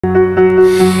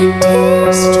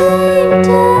tears stream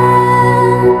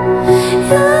down your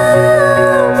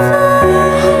face.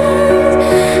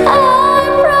 I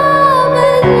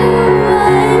promise you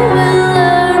I will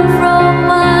learn from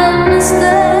my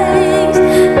mistakes.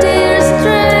 Tears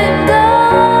stream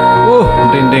down.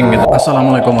 Dinding.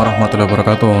 Assalamualaikum warahmatullahi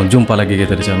wabarakatuh. Jumpa lagi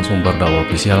kita di channel Sumber Dakwah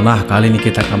Official. Nah, kali ini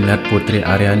kita akan melihat Putri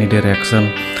Ariani di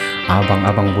reaction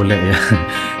abang-abang bule ya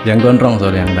yang gondrong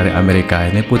soalnya, yang dari Amerika.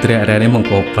 Ini Putri Ariani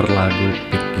mengcover lagu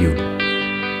Pick You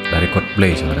dari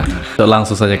Coldplay saudara. So,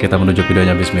 langsung saja kita menuju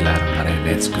videonya. Bismillahirrahmanirrahim.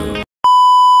 Let's go.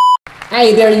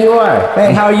 Hey, there you are.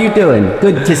 Hey, how are you doing?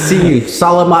 Good to see you.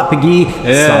 Selamat pagi.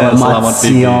 Yeah, selamat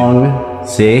siang.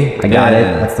 See, I got it.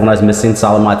 That's the one I was missing.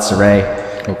 Selamat sore.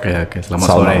 Okay, selamat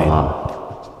sore.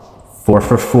 4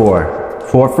 for 4. 4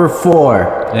 for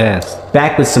 4. Yes.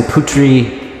 Back with some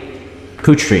Putri.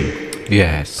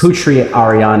 Yes. Putri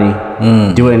Ariani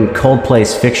doing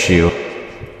Coldplay's Fix You.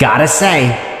 Gotta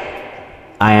say,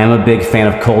 I am a big fan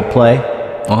of Coldplay.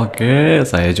 Okay,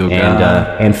 saya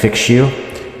juga. And Fix You.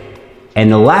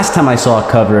 And the last time I saw a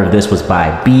cover of this was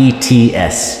by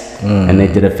BTS. And they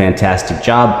did a fantastic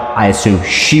job. I assume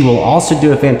she will also do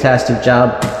a fantastic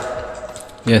job.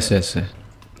 Yes.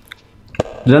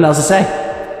 Nothing else to say.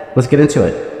 Let's get into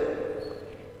it.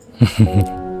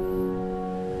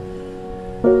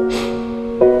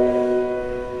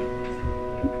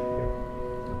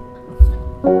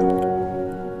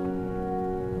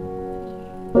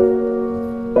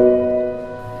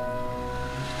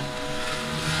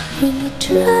 When you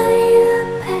try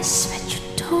your best but you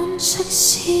don't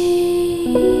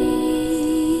succeed.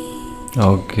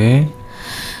 Okay.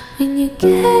 When you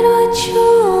get what you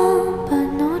want but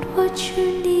not what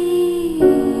you need.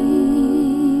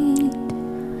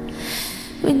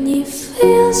 When you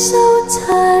feel so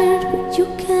tired but you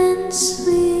can't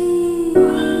sleep.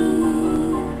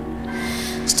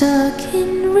 Stuck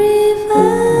in reverse.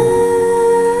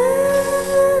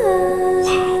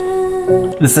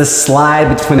 There's a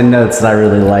slide between the notes that I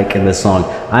really like in this song.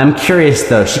 I'm curious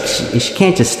though, she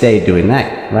can't just stay doing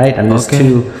that, right? I mean,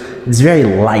 it's very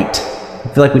light. I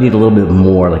feel like we need a little bit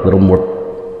more, like a little more.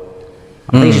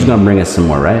 I think she's gonna bring us some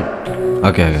more, right?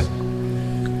 Okay.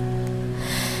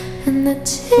 And the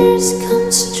tears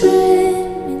come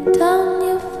streaming down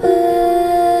your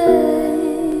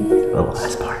face. The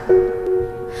last part.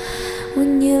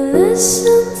 When you lose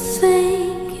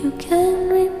something you can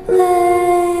replace.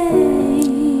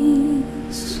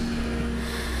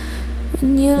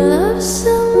 When you love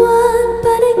someone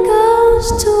but it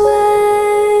goes to waste.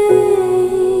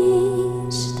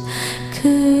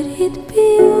 Could it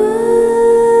be worse?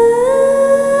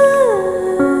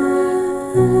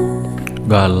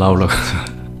 Galau loh.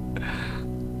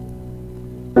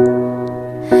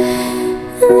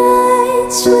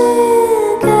 Lights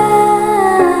will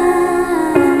guide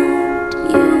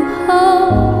you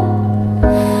home.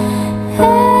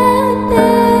 And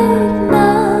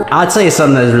ignore. I'll tell you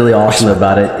something that's really awesome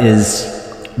about it is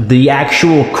the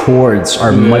actual chords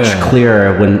are much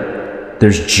clearer when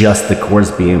there's just the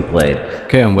chords being played.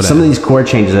 Okay, some of these chord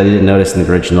changes I didn't notice in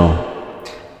the original.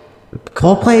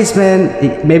 Coldplay's, man,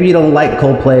 maybe you don't like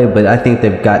Coldplay, but I think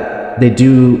they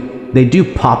do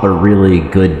pop a really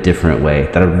good different way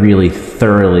that I really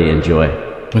thoroughly enjoy.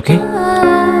 Okay.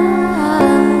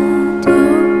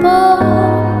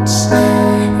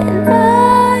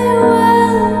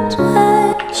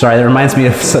 Sorry, that reminds me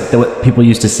of something what people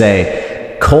used to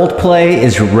say. Coldplay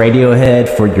is Radiohead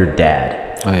for your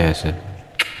dad. Oh yes. I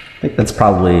think that's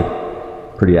probably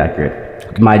pretty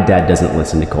accurate. My dad doesn't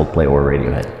listen to Coldplay or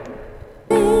Radiohead.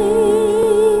 And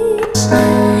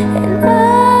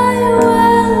I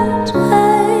will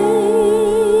try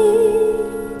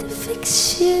to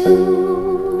fix you.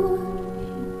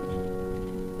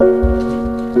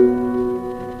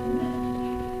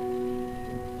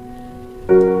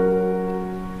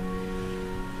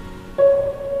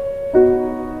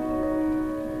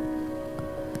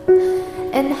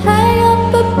 And high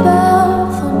up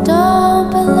above and down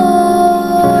below.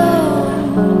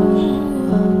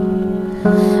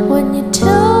 When you too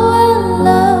in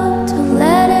love to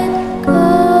let it go.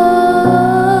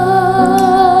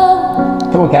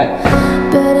 Come on, cat.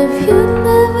 But if you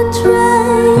never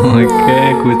try.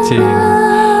 Okay, kucing.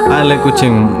 I like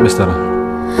kucing, mister.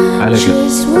 I like it.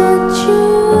 Just what you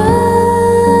are.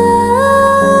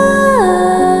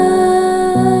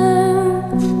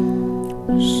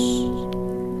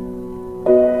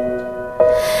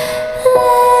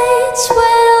 Lights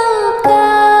will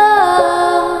guide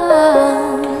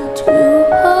you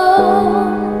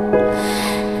home.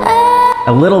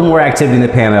 A little more activity in the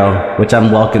piano, which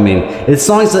I'm welcoming. This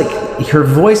song's like, her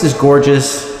voice is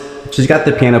gorgeous. She's got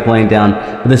the piano playing down,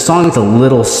 but the song's a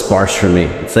little sparse for me.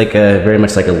 It's like very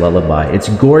much like a lullaby. It's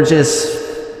gorgeous,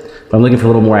 but I'm looking for a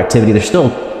little more activity. There's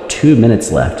still 2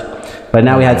 minutes left. But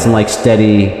now we had some like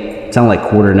steady, sound like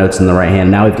quarter notes in the right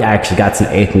hand. Now we've actually got some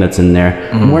eighth notes in there.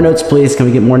 More notes, please. Can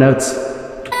we get more notes?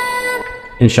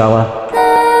 Inshallah.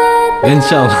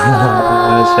 Inshallah.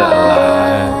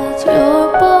 Inshallah.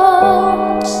 Your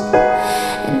bones,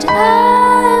 and I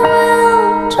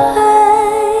will try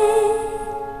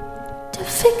to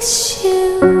fix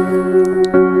you.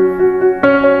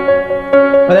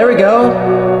 Oh, there we go.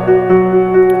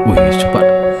 Wih, cepat.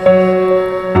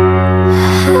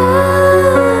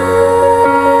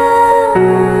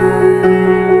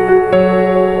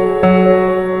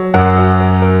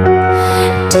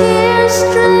 Tears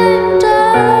stream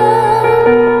down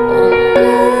on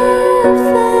your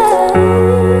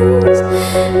face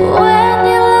when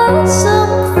you lose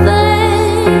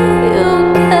something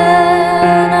you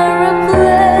cannot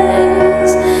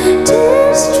replace.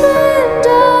 Tears stream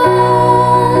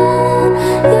down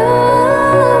your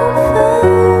face,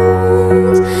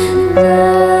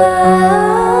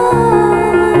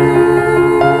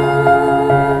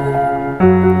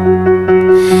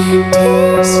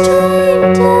 tears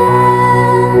stream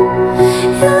down your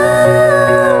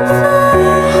face.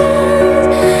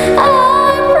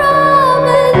 I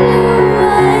promise you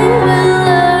I will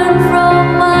learn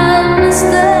from my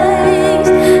mistakes.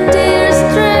 Tears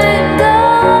stream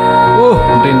down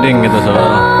Merinding gitu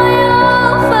saudara.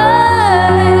 your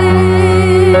face.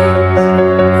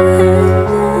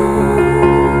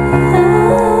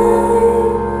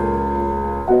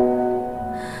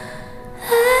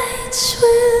 Lights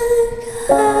will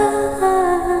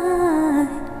guide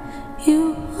you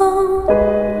home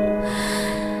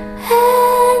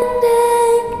and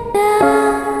ignite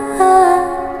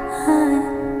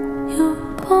your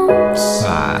bones.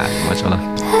 Wah, Masya Allah.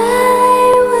 I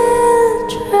will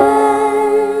try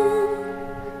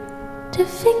to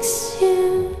fix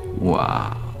you.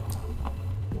 Wow.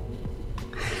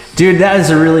 Dude, that is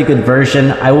a really good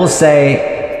version. I will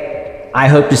say, I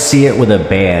hope to see it with a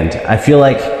band. I feel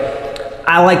like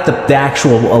I like the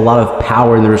actual, a lot of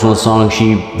power in the original song.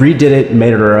 She redid it,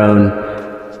 made it her own.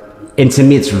 And to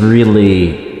me, it's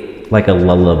really like a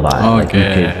lullaby. Like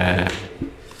Okay.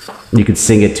 you could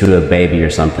sing it to a baby or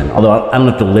something. Although I don't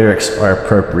know if the lyrics are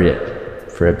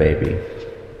appropriate for a baby.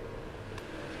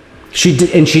 She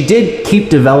did keep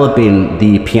developing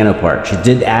the piano part. She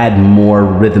did add more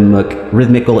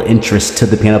rhythmical interest to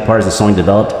the piano part as the song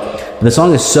developed. The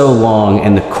song is so long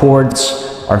and the chords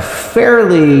are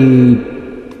fairly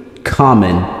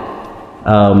common.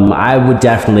 I would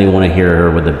definitely want to hear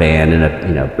her with a band and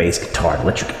a bass guitar,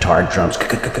 electric guitar, drums,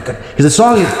 because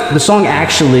the song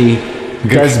actually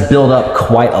does build up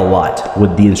quite a lot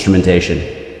with the instrumentation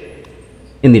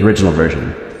in the original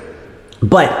version.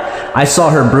 But I saw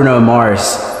her Bruno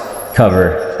Mars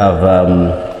cover of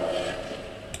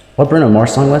what Bruno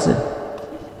Mars song was it?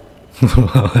 I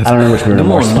don't remember which Bruno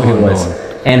Mars song it was.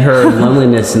 And her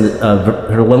Loneliness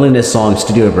song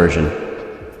studio version,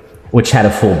 which had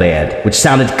a full band, which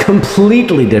sounded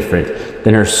completely different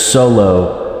than her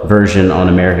solo version on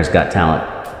America's Got Talent.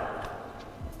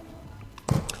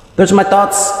 Those are my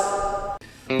thoughts.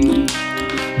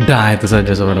 Dah itu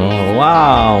saja saudara.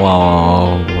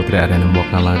 Wow. Putri Ariani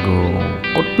membawakan lagu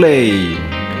Coldplay.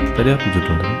 Tadi apa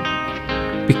judulnya?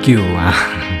 PQ.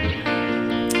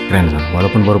 Keren kan?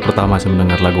 Walaupun baru pertama saya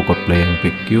mendengar lagu Coldplay yang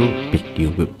PQ ya,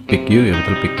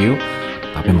 betul PQ,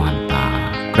 tapi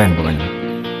mantap, keren pokoknya.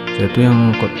 Saya tuh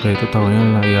yang Coldplay itu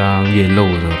tahunya yang Yellow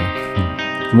saudara.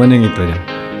 Cuman yang itu aja.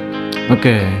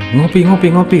 Oke, ngopi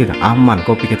kita aman,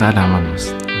 kopi kita ada aman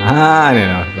bos. Ini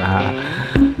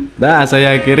dah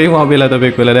saya akhiri, wabillahi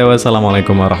taufiq wal hidayah.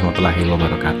 Wassalamualaikum warahmatullahi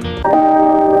wabarakatuh.